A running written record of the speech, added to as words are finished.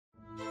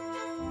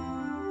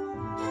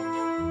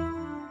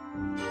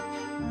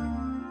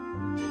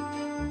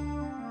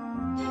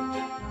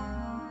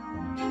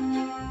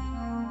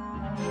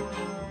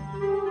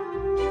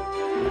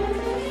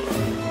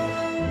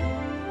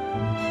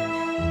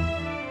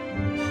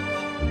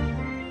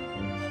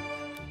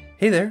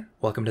Hey there,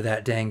 welcome to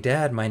That Dang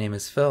Dad, my name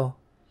is Phil.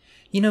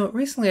 You know,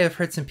 recently I've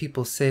heard some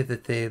people say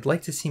that they'd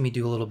like to see me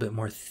do a little bit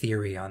more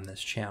theory on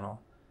this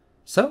channel.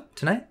 So,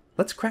 tonight,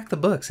 let's crack the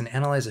books and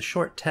analyze a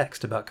short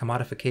text about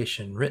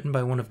commodification written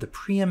by one of the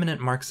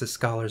preeminent Marxist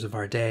scholars of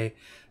our day,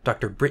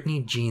 Dr.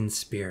 Britney Jean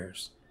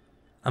Spears.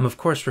 I'm of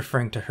course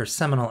referring to her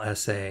seminal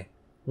essay,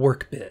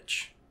 Work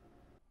Bitch.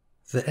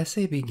 The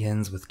essay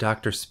begins with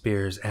Dr.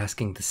 Spears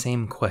asking the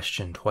same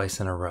question twice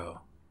in a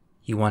row.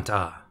 You want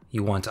ah,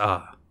 you want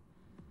ah.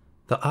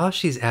 The ah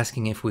she's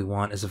asking if we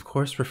want is of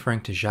course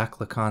referring to Jacques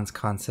Lacan's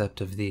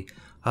concept of the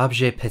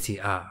objet petit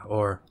a,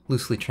 or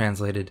loosely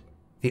translated,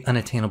 the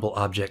unattainable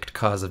object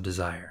cause of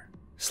desire.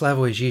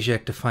 Slavoj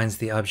Zizek defines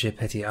the objet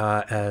petit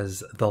a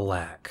as the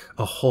lack,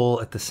 a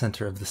hole at the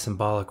center of the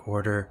symbolic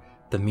order,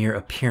 the mere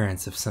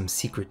appearance of some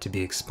secret to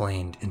be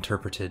explained,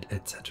 interpreted,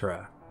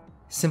 etc.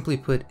 Simply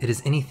put, it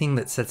is anything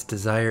that sets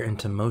desire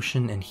into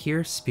motion, and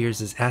here Spears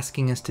is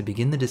asking us to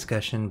begin the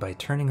discussion by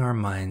turning our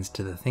minds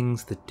to the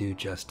things that do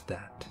just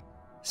that.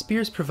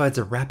 Spears provides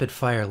a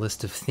rapid-fire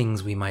list of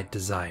things we might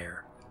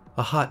desire.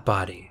 A hot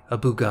body, a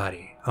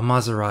Bugatti, a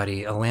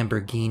Maserati, a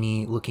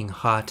Lamborghini, looking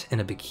hot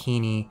in a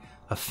bikini,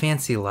 a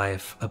fancy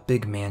life, a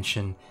big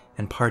mansion,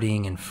 and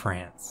partying in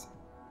France.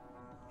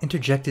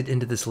 Interjected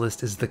into this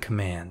list is the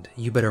command,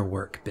 you better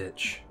work,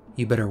 bitch.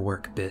 You better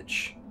work,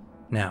 bitch.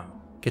 Now,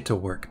 get to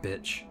work,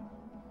 bitch.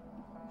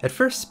 At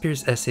first,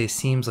 Spears' essay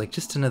seems like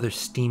just another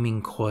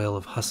steaming coil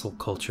of hustle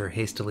culture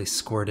hastily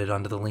squirted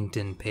onto the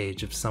LinkedIn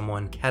page of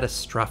someone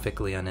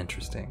catastrophically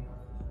uninteresting.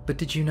 But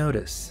did you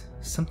notice?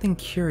 Something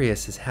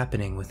curious is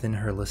happening within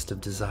her list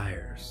of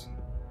desires.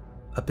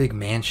 A big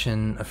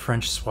mansion, a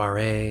French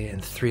soiree,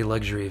 and 3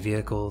 luxury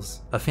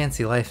vehicles, a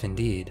fancy life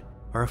indeed,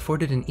 are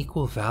afforded an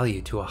equal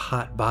value to a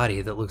hot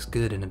body that looks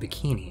good in a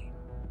bikini.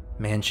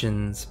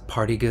 Mansions,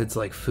 party goods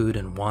like food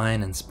and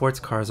wine, and sports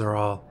cars are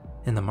all,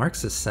 in the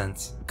Marxist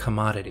sense,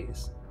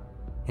 commodities.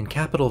 In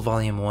Capital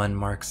Volume 1,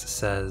 Marx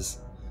says,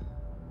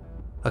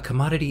 "A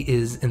commodity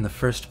is, in the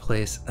first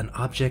place, an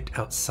object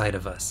outside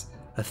of us,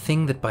 a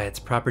thing that by its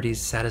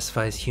properties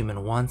satisfies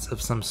human wants of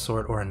some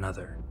sort or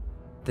another.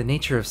 The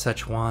nature of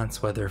such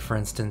wants, whether, for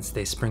instance,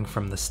 they spring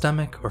from the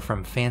stomach or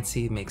from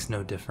fancy, makes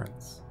no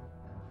difference."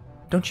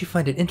 Don't you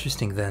find it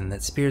interesting, then,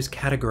 that Spears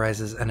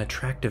categorizes an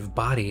attractive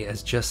body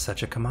as just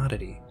such a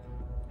commodity?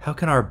 How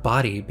can our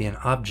body be an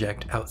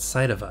object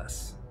outside of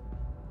us?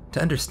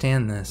 To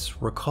understand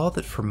this, recall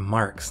that for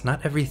Marx,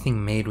 not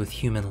everything made with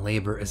human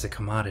labor is a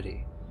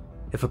commodity.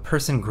 If a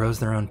person grows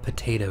their own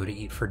potato to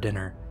eat for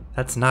dinner,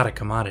 that's not a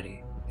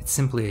commodity. It's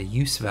simply a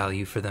use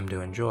value for them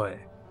to enjoy.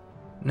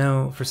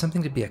 No, for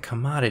something to be a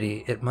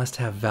commodity, it must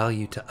have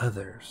value to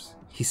others.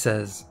 He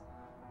says,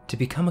 "To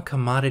become a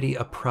commodity,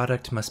 a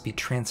product must be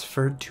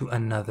transferred to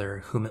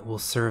another whom it will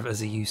serve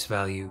as a use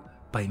value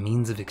by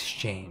means of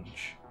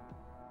exchange."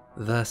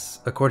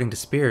 Thus, according to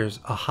Spears,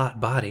 a hot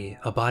body,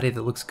 a body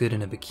that looks good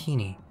in a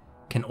bikini,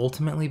 can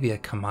ultimately be a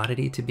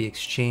commodity to be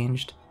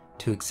exchanged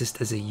to exist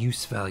as a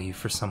use value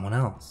for someone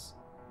else.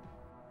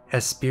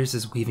 As Spears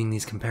is weaving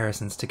these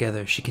comparisons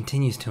together, she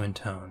continues to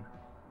intone,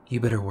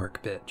 "You better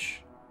work, bitch.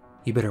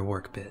 You better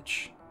work,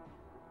 bitch.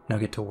 Now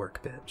get to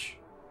work, bitch."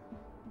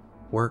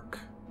 Work,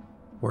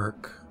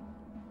 work,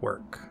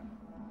 work.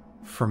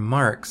 For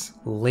Marx,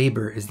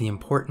 labor is the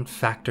important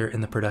factor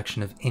in the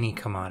production of any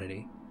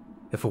commodity.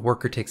 If a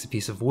worker takes a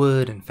piece of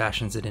wood and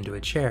fashions it into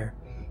a chair,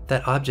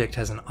 that object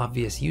has an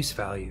obvious use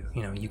value.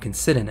 You can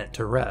sit in it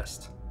to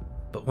rest.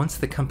 But once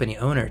the company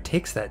owner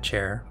takes that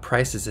chair,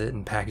 prices it,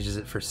 and packages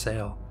it for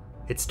sale,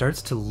 it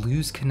starts to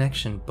lose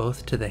connection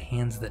both to the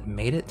hands that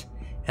made it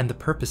and the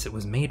purpose it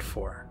was made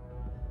for.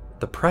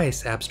 The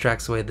price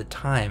abstracts away the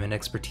time and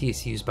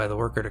expertise used by the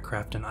worker to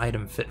craft an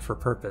item fit for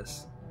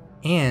purpose.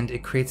 And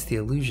it creates the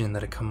illusion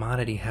that a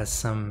commodity has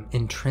some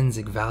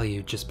intrinsic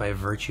value just by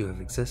virtue of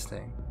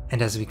existing.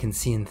 And as we can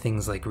see in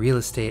things like real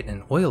estate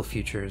and oil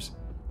futures,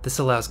 this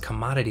allows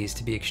commodities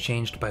to be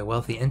exchanged by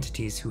wealthy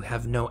entities who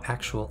have no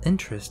actual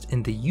interest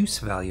in the use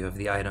value of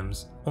the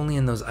items, only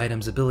in those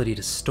items' ability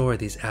to store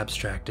these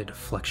abstracted,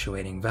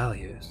 fluctuating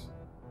values.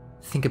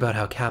 Think about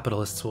how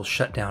capitalists will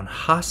shut down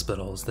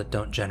hospitals that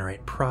don't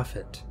generate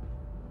profit.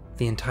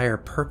 The entire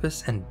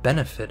purpose and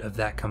benefit of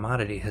that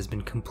commodity has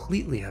been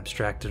completely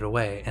abstracted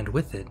away, and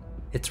with it,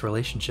 its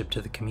relationship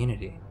to the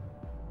community.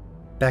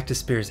 Back to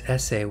Spears'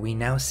 essay, we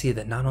now see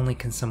that not only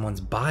can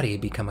someone's body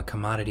become a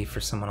commodity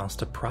for someone else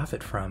to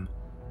profit from,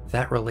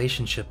 that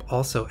relationship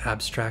also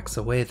abstracts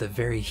away the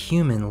very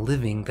human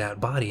living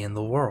that body in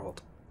the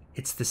world.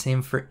 It's the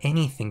same for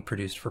anything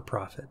produced for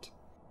profit.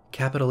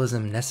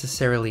 Capitalism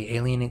necessarily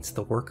alienates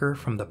the worker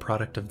from the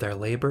product of their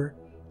labor,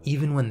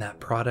 even when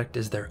that product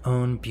is their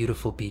own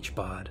beautiful beach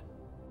bod.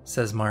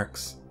 Says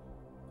Marx,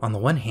 "On the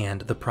one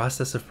hand, the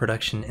process of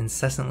production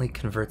incessantly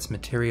converts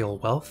material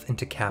wealth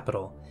into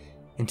capital,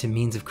 into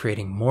means of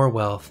creating more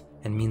wealth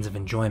and means of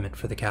enjoyment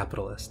for the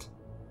capitalist.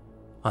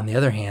 On the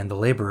other hand, the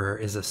laborer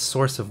is a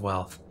source of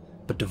wealth,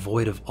 but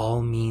devoid of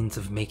all means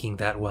of making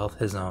that wealth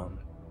his own."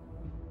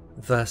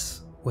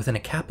 Thus, within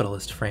a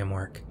capitalist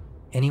framework,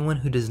 anyone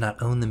who does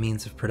not own the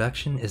means of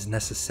production is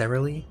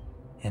necessarily,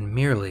 and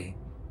merely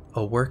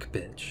a work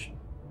bitch.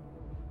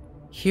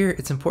 Here,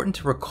 it's important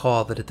to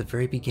recall that at the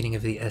very beginning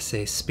of the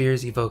essay,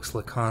 Spears evokes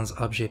Lacan's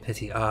objet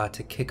petit a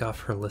to kick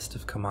off her list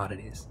of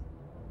commodities.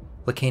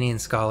 Lacanian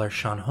scholar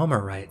Sean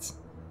Homer writes,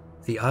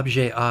 "The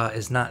objet a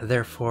is not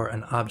therefore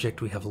an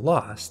object we have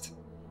lost,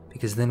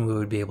 because then we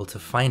would be able to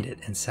find it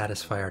and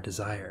satisfy our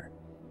desire.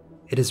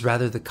 It is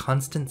rather the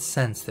constant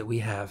sense that we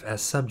have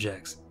as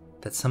subjects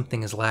that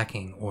something is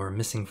lacking or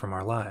missing from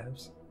our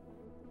lives."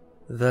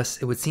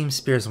 Thus, it would seem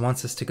Spears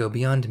wants us to go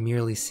beyond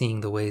merely seeing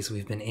the ways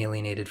we've been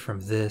alienated from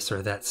this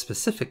or that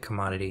specific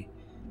commodity,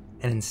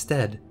 and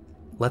instead,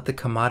 let the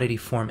commodity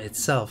form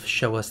itself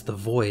show us the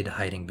void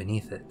hiding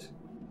beneath it.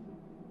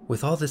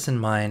 With all this in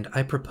mind,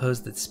 I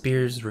propose that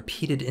Spears'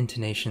 repeated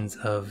intonations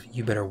of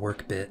 "you better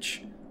work,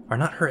 bitch" are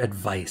not her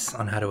advice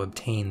on how to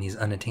obtain these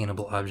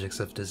unattainable objects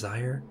of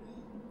desire,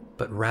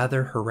 but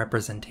rather her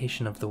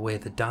representation of the way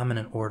the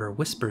dominant order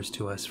whispers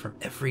to us from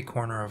every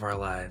corner of our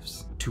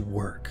lives to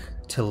work,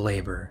 to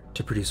labor,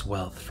 to produce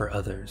wealth for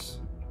others.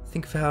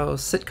 Think of how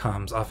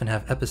sitcoms often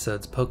have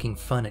episodes poking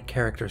fun at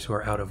characters who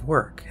are out of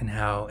work, and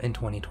how, in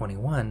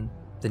 2021,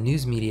 the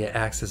news media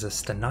acts as a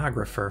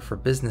stenographer for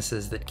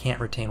businesses that can't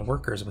retain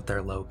workers with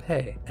their low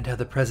pay, and how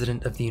the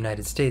President of the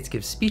United States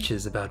gives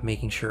speeches about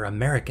making sure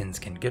Americans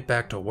can get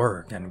back to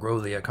work and grow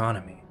the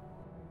economy.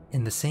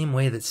 In the same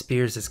way that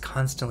Spears is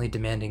constantly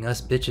demanding us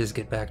bitches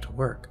get back to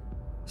work,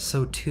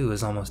 so too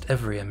is almost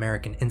every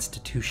American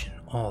institution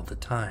all the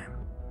time.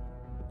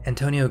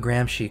 Antonio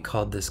Gramsci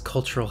called this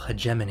cultural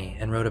hegemony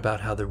and wrote about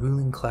how the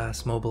ruling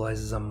class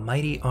mobilizes a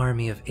mighty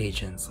army of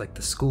agents like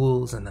the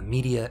schools and the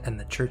media and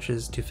the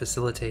churches to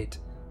facilitate,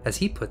 as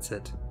he puts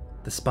it,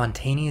 the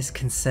spontaneous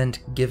consent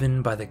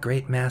given by the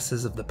great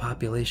masses of the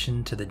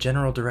population to the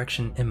general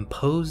direction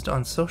imposed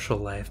on social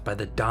life by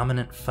the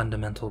dominant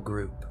fundamental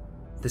group.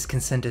 This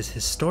consent is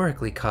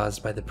historically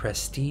caused by the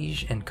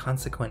prestige and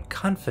consequent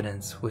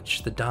confidence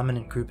which the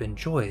dominant group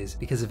enjoys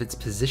because of its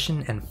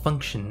position and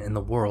function in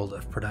the world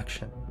of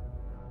production.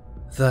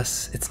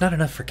 Thus, it's not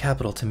enough for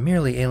capital to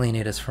merely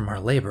alienate us from our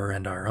labor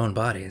and our own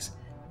bodies.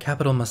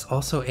 Capital must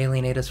also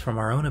alienate us from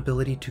our own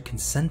ability to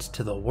consent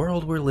to the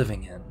world we're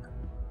living in.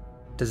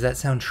 Does that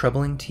sound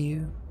troubling to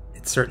you?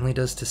 It certainly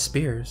does to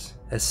Spears.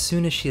 As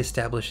soon as she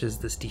establishes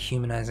this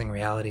dehumanizing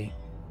reality,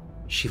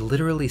 she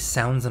literally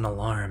sounds an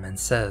alarm and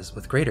says,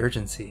 with great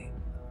urgency,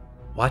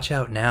 "Watch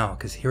out now,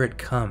 because here it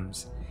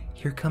comes.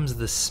 Here comes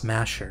the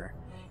smasher.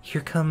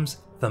 Here comes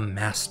the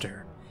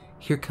master.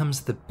 Here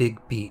comes the big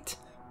beat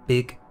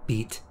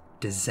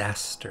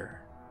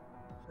disaster."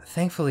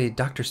 Thankfully,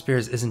 Dr.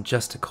 Spears isn't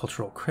just a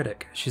cultural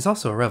critic, she's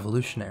also a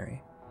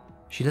revolutionary.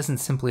 She doesn't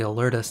simply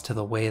alert us to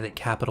the way that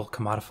capital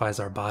commodifies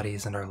our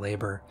bodies and our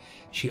labor,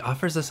 she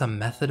offers us a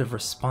method of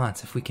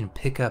response if we can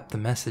pick up the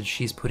message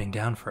she's putting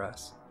down for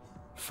us.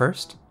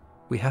 First,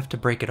 we have to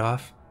break it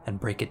off and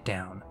break it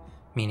down,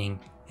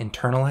 meaning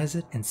internalize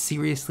it and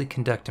seriously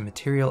conduct a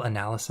material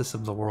analysis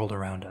of the world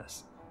around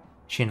us.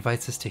 She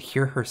invites us to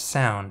hear her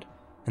sound,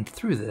 and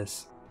through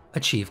this,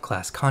 achieve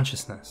class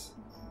consciousness.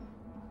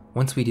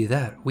 Once we do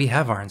that, we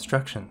have our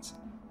instructions.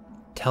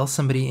 Tell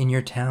somebody in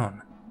your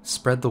town,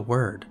 spread the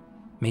word,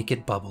 make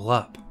it bubble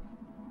up.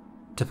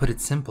 To put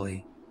it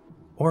simply,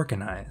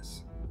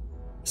 organize.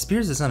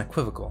 Spears is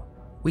unequivocal.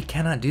 We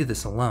cannot do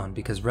this alone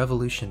because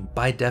revolution,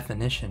 by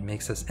definition,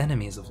 makes us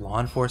enemies of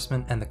law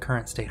enforcement and the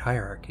current state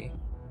hierarchy.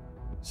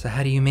 So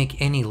how do you make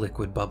any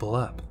liquid bubble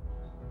up?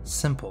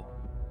 Simple.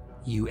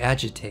 You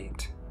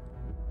agitate.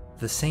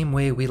 The same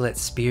way we let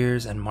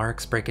Spears and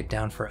Marx break it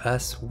down for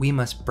us, we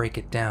must break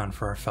it down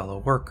for our fellow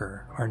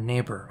worker, our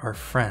neighbor, our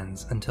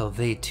friends, until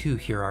they too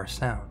hear our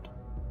sound.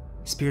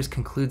 Spears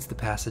concludes the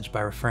passage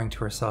by referring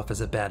to herself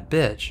as a bad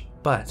bitch,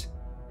 but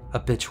a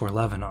bitch we're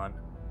loving on.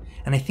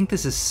 And I think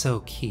this is so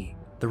key.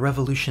 The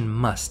revolution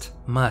must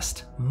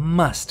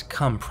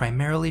come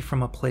primarily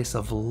from a place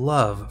of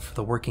love for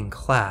the working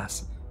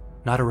class,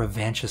 not a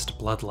revanchist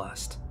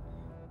bloodlust.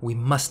 We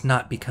must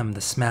not become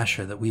the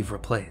smasher that we've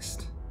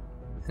replaced.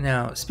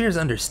 Now, Spears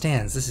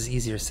understands this is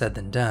easier said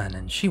than done,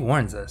 and she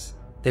warns us.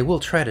 They will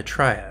try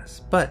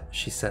us, but,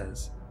 she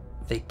says,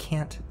 they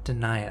can't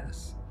deny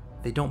us.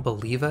 They don't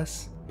believe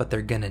us, but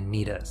they're gonna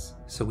need us,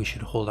 so we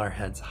should hold our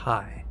heads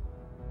high.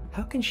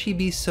 How can she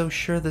be so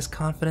sure this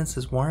confidence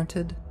is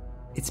warranted?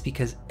 It's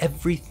because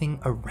everything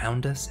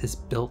around us is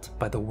built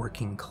by the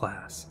working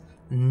class.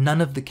 None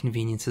of the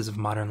conveniences of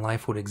modern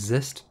life would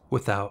exist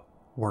without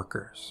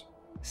workers.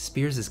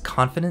 Spears is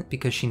confident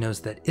because she knows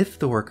that if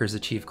the workers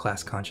achieve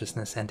class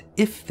consciousness and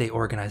if they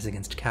organize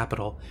against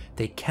capital,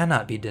 they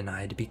cannot be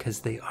denied because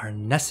they are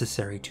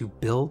necessary to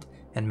build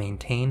and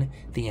maintain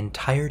the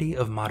entirety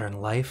of modern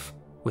life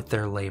with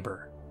their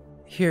labor.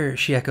 Here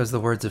she echoes the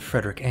words of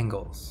Friedrich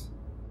Engels.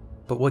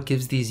 But what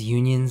gives these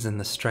unions and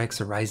the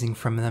strikes arising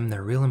from them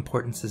their real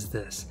importance is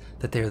this,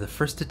 that they are the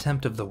first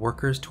attempt of the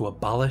workers to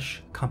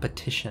abolish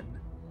competition.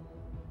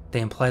 They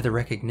imply the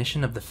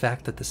recognition of the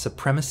fact that the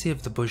supremacy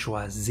of the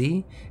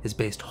bourgeoisie is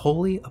based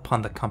wholly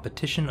upon the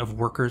competition of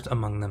workers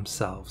among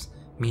themselves,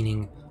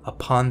 meaning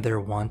upon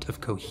their want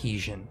of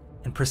cohesion.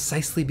 And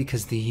precisely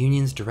because the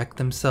unions direct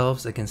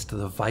themselves against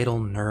the vital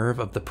nerve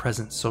of the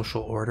present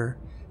social order,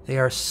 they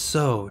are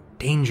so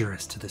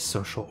dangerous to this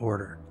social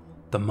order.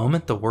 The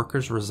moment the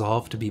workers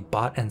resolve to be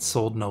bought and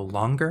sold no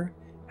longer,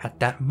 at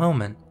that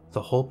moment,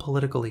 the whole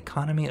political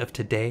economy of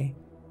today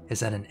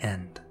is at an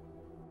end.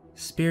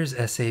 Speer's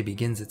essay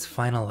begins its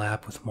final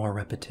lap with more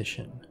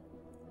repetition.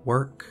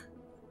 Work,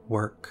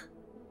 work,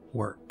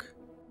 work.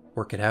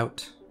 Work it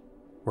out,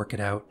 work it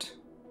out,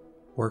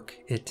 work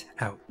it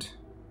out.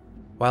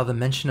 While the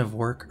mention of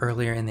work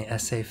earlier in the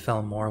essay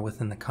fell more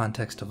within the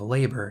context of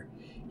labor,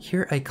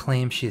 here I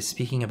claim she is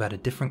speaking about a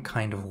different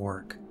kind of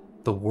work,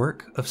 the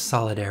work of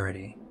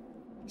solidarity.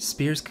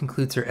 Speers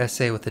concludes her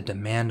essay with a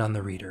demand on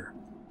the reader: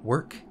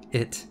 work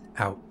it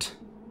out.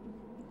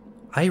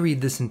 I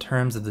read this in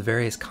terms of the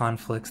various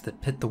conflicts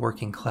that pit the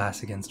working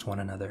class against one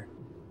another.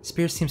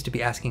 Speers seems to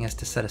be asking us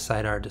to set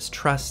aside our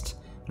distrust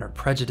and our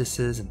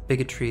prejudices and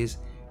bigotries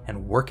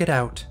and work it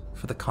out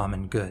for the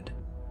common good.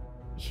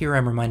 Here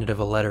I'm reminded of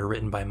a letter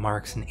written by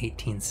Marx in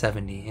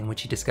 1870 in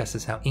which he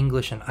discusses how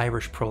English and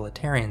Irish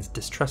proletarians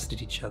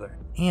distrusted each other,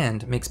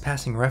 and makes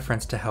passing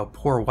reference to how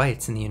poor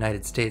whites in the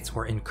United States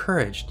were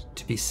encouraged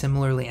to be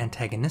similarly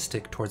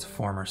antagonistic towards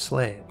former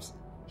slaves.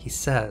 He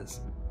says,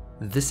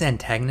 "This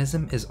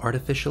antagonism is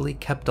artificially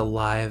kept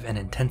alive and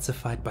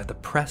intensified by the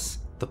press,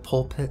 the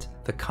pulpit,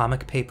 the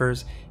comic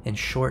papers, in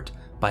short,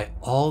 by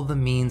all the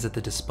means at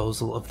the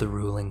disposal of the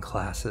ruling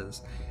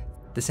classes.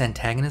 This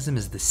antagonism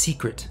is the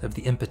secret of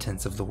the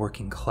impotence of the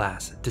working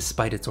class,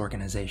 despite its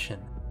organization.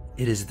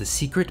 It is the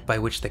secret by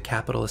which the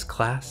capitalist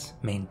class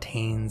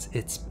maintains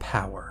its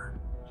power."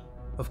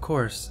 Of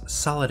course,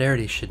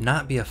 solidarity should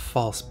not be a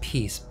false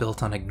peace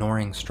built on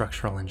ignoring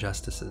structural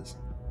injustices.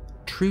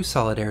 True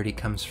solidarity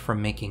comes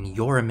from making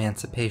your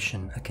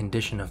emancipation a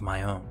condition of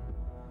my own.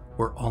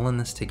 We're all in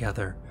this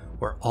together.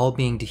 We're all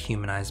being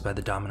dehumanized by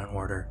the dominant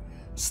order.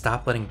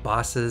 Stop letting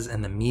bosses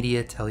and the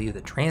media tell you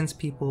that trans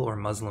people or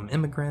Muslim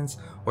immigrants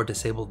or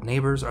disabled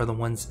neighbors are the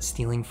ones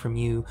stealing from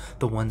you,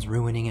 the ones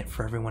ruining it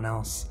for everyone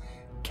else.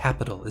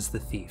 Capital is the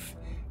thief.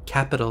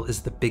 Capital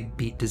is the big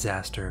beat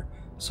disaster,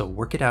 so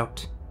work it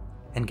out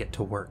and get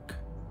to work.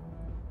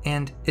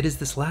 And it is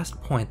this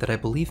last point that I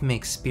believe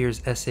makes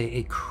Speer's essay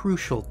a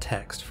crucial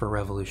text for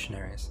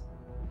revolutionaries.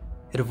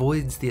 It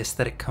avoids the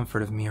aesthetic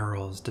comfort of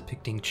murals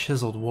depicting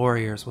chiseled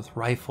warriors with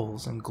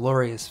rifles and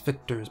glorious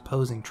victors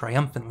posing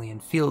triumphantly in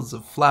fields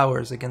of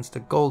flowers against a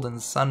golden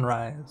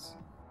sunrise.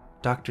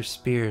 Dr.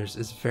 Speers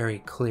is very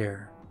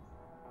clear.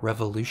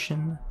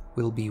 Revolution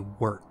will be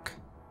work.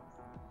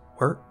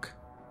 Work,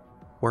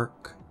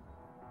 work,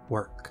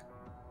 work.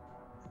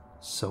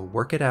 So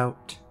work it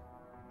out,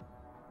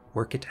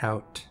 work it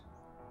out,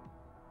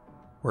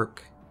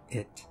 work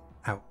it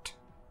out.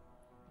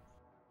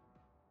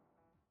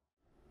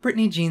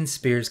 Britney Jean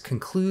Speers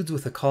concludes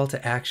with a call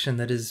to action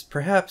that is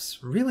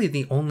perhaps really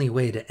the only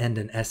way to end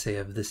an essay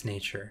of this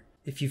nature.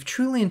 If you've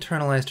truly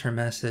internalized her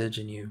message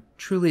and you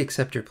truly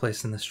accept your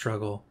place in the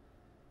struggle,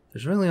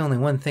 there's really only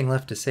one thing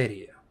left to say to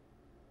you.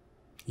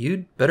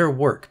 You'd better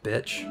work,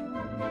 bitch.